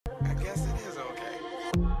I guess it is okay.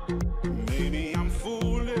 Maybe I'm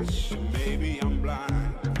foolish, maybe I'm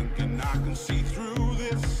blind, thinking I can see through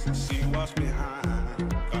this and see what's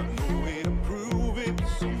behind. Got no way to prove it,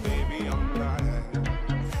 so maybe I'm right.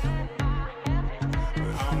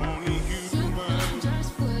 But I'm only human.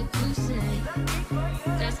 Just what you say.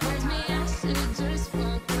 That's what me I should just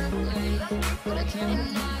walk away. But I can't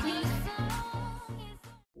deny it.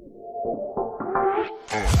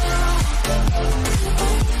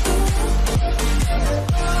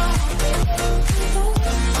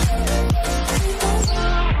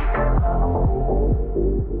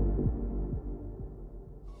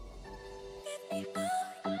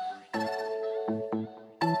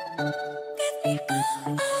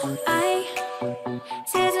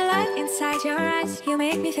 You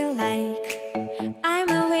make me feel like I'm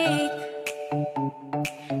awake.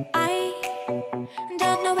 I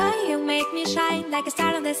don't know why you make me shine like a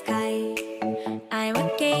star in the sky. I'm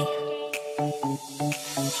okay.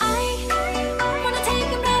 I wanna take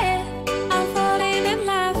a breath. I'm falling in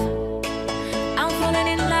love. I'm falling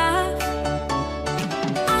in love.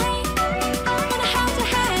 I wanna hold your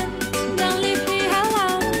hand. Don't leave me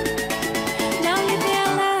alone. Don't leave me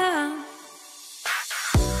alone.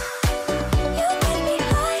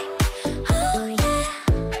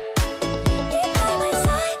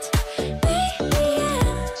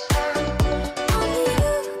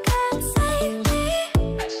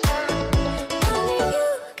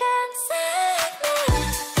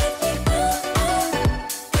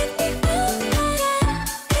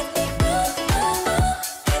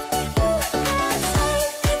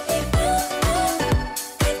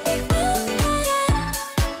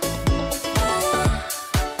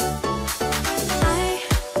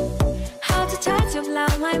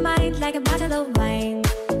 My mind like a bottle of wine.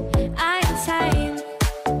 I'm insane.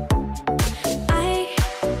 I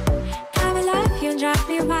come alive, you drive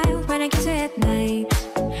me wild when I kiss you at night.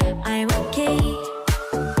 I'm okay.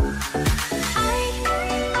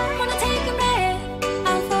 I wanna take a breath.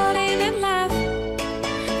 I'm falling in love.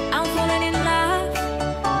 I'm falling in love.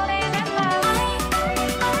 Falling in love.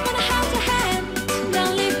 I wanna hold your hand.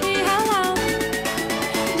 Don't leave me alone.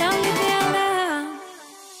 Don't leave me alone.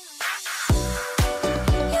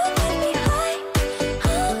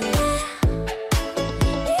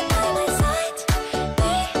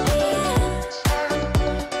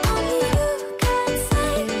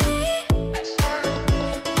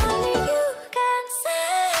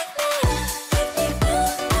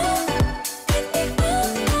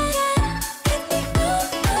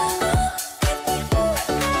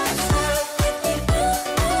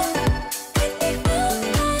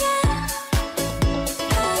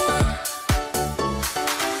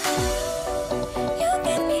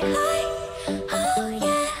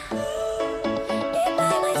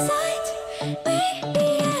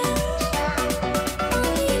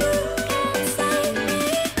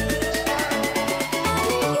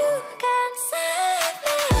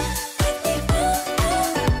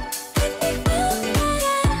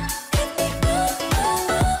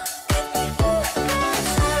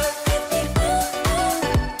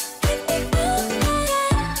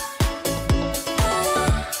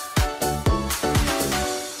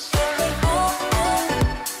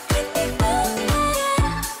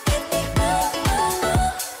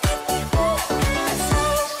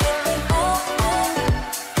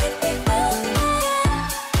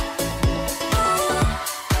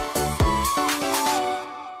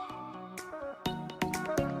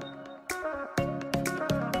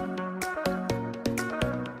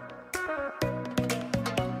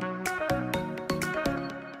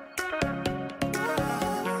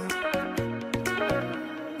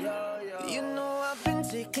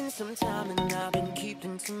 Some time and I've been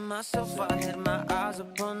keeping to myself. I had my eyes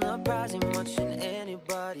upon the prize, ain't much in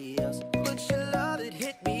anybody else. But your love, it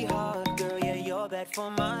hit me hard, girl. Yeah, you're bad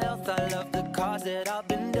for my health. I love the cards that I've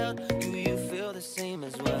been dealt. Do you feel the same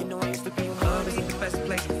as well? You know I used to be a club, it's the best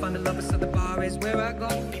place to find the lovers, so the bar is where I go.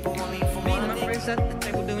 People want me for Me and one my friends at the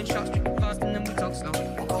table doing shots, drinking fast, and then we talk slow.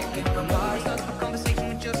 From bar, start up a conversation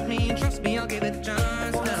with just me, and trust me, I'll give it a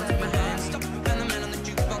chance. Now take my hand, stop, and the man on the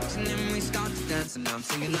jukebox, and then we start to dance, and I'm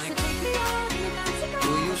singing like, Do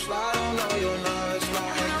you slide on all your nights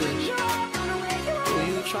like this? Do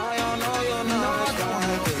you try on all your nights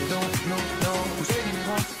like this? No, baby,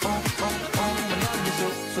 I love you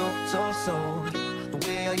so. The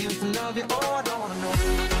way I used to love you, oh, I don't wanna know.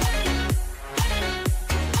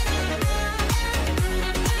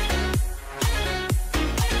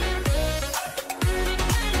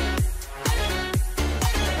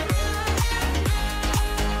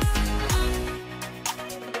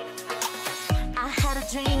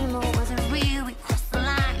 Dream, or was it real? We crossed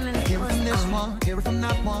someone, hear it from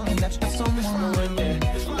that one, and that's just someone.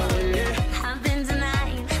 I've been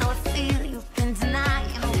denying how I feel. You've been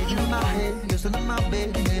denying you. In my head, listen to my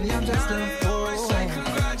bed, maybe I'm just a fool.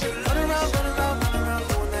 Run around,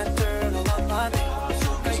 doing that dirt all on my name.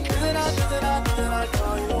 Did I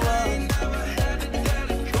call you up?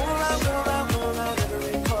 Go around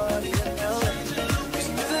every party in LA.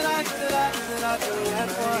 Did I do that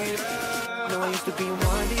for you? No, I used to be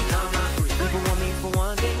one day, now I'm not free. People want me for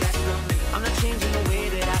one day, that's not me. I'm not changing the way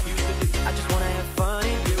that I used to be. I just wanna have fun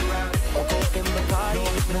and get around. Or go in the party,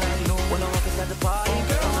 when I walk inside the party,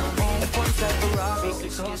 girl, I'm at once at Ferrari.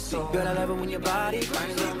 Girl, I love it when your body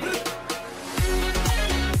grinds on me.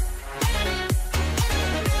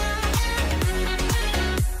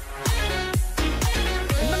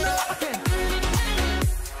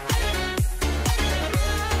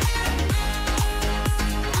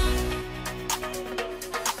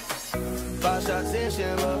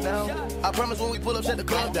 I promise when we pull up, shut the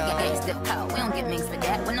club down. We don't get minks for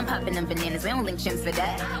that. When I'm popping them bananas, we don't link chimps for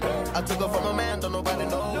that. I took off from a man, don't nobody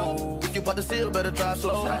know. If you bought the seal, better drive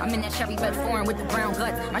slow. I'm in that cherry red foreign with the brown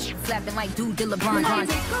guts. My shit slapping like dude did LeBron James.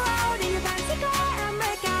 Take her out in your backseat car and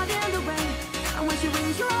make out in the rain. And when she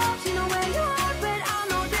rings you up, she know where you are, but I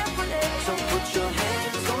know differently. So put your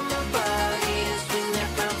hands on my body and swing that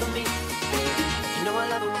round for me, baby. You know I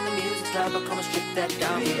love it when the music's loud, but come and strip that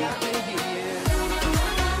down, baby.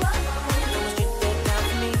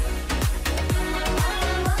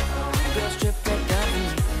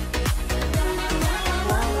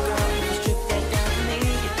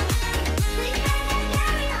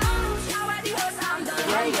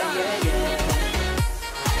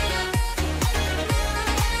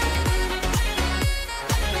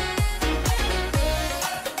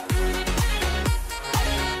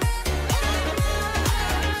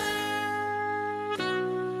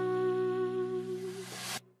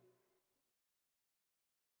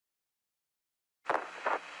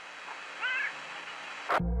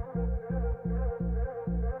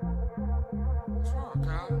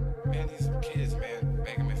 Man, these kids, man,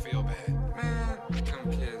 making me feel bad. Man,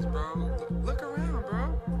 them kids, bro. Look around,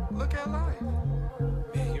 bro. Look at life.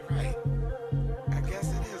 Man, you're right. I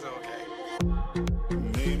guess it is okay.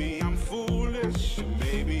 Maybe I'm foolish,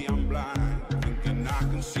 maybe I'm blind, thinking I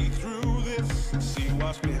can see through this, see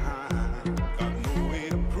what's behind. Got no way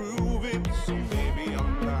to prove it, so maybe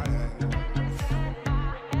I'm blind.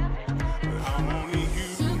 But I'm only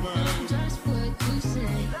human. Just what you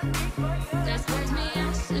say. That scares me.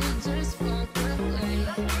 I should just walk away,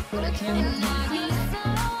 but I can't. And now this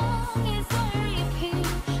song is on repeat,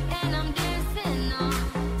 and I'm dancing on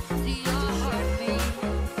to your heartbeat.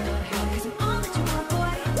 Cause I'm all that you want,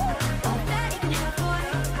 boy. All that you can have, boy.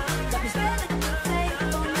 Got me spread like a buffet.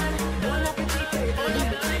 Oh, man, one up and keep it. I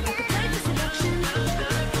could play the seduction.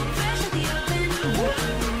 Fresh at the open.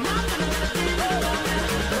 Not gonna let it go.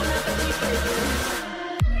 One up and keep it.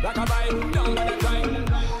 Like a vibe, down by the grind.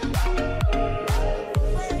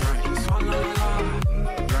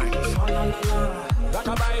 Like a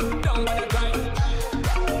vibe, down by the grind.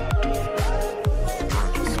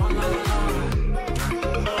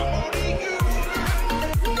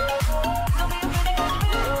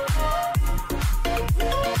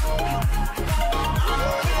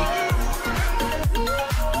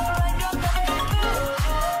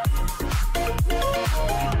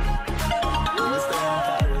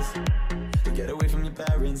 Get away from your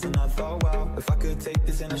parents, and I thought, wow, if I could take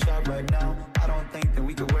this in a shot right now, I don't think that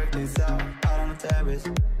we could work this out on the terrace.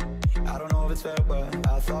 I don't know if it's fair, but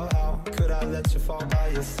I thought, how could I let you fall by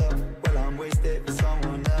yourself? Well, I'm wasted for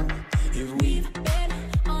someone else. If We've been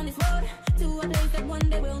on this road to a place that one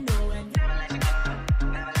day we'll know and never let you go,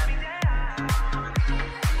 never let me down.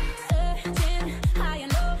 Searching high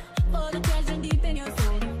and low for the treasure deep in your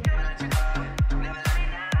soul. Never let you go, never let me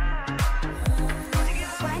down.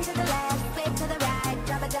 Wind to the left, flip to the right,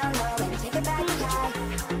 drop it down low and take it back to high.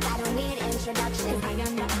 I don't need introduction. I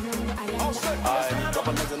am not. I drop a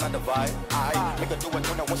nigga like the vibe. I make her do it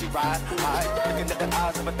when she ride. I looking at the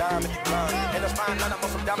eyes of a diamond blind, and it's fine. Now I'm on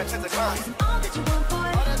some diamond chins and shine. All that you want, boy.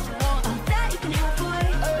 All that you want. All that you can have, boy.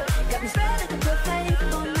 Got me spread like a buffet.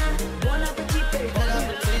 Oh, man, one up and keep it. I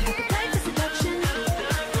could play the seduction.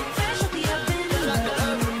 Fresh at the oven.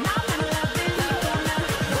 Not gonna let it go. One up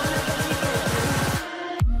and keep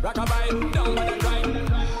it. Like a vibe, down by the grind.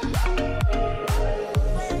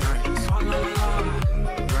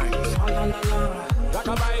 Like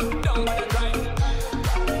a vibe, down by the grind.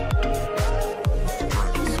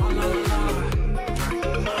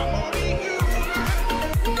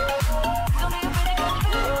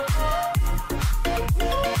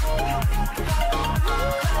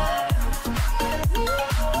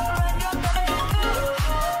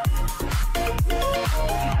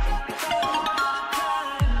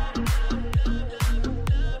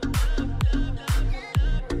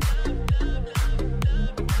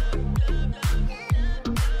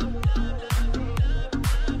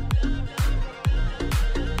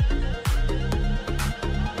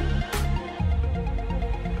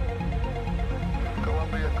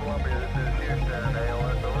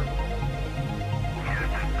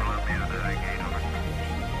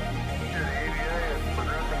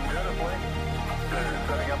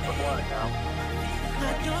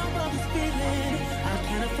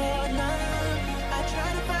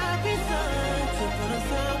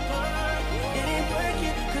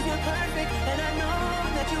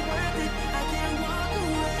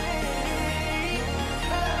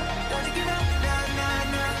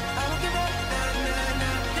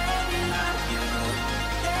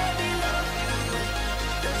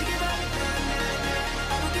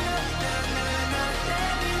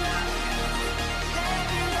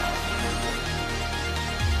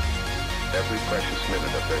 precious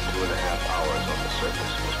minute of their 2.5 hours on the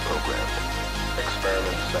surface was programmed.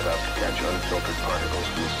 Experiments set up to catch unfiltered particles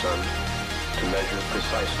from the sun, to measure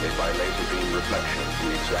precisely by laser beam reflection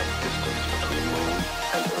the exact distance between Moon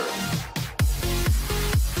and Earth.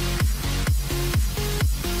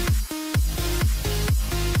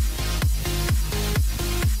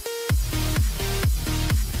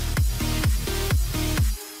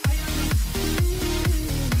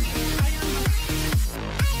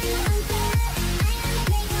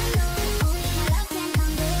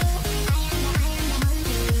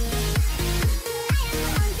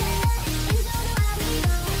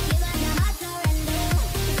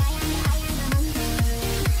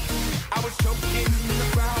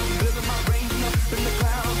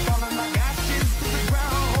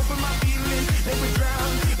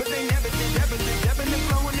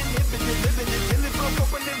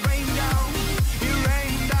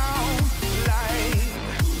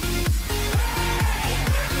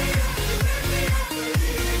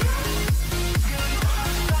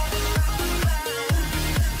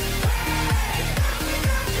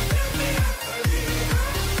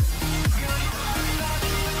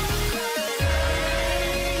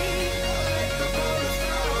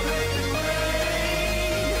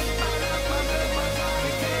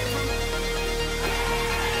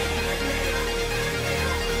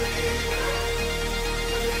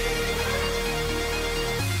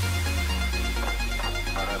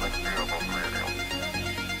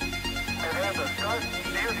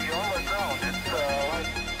 Beauty all its own. It's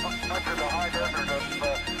like under the high desert of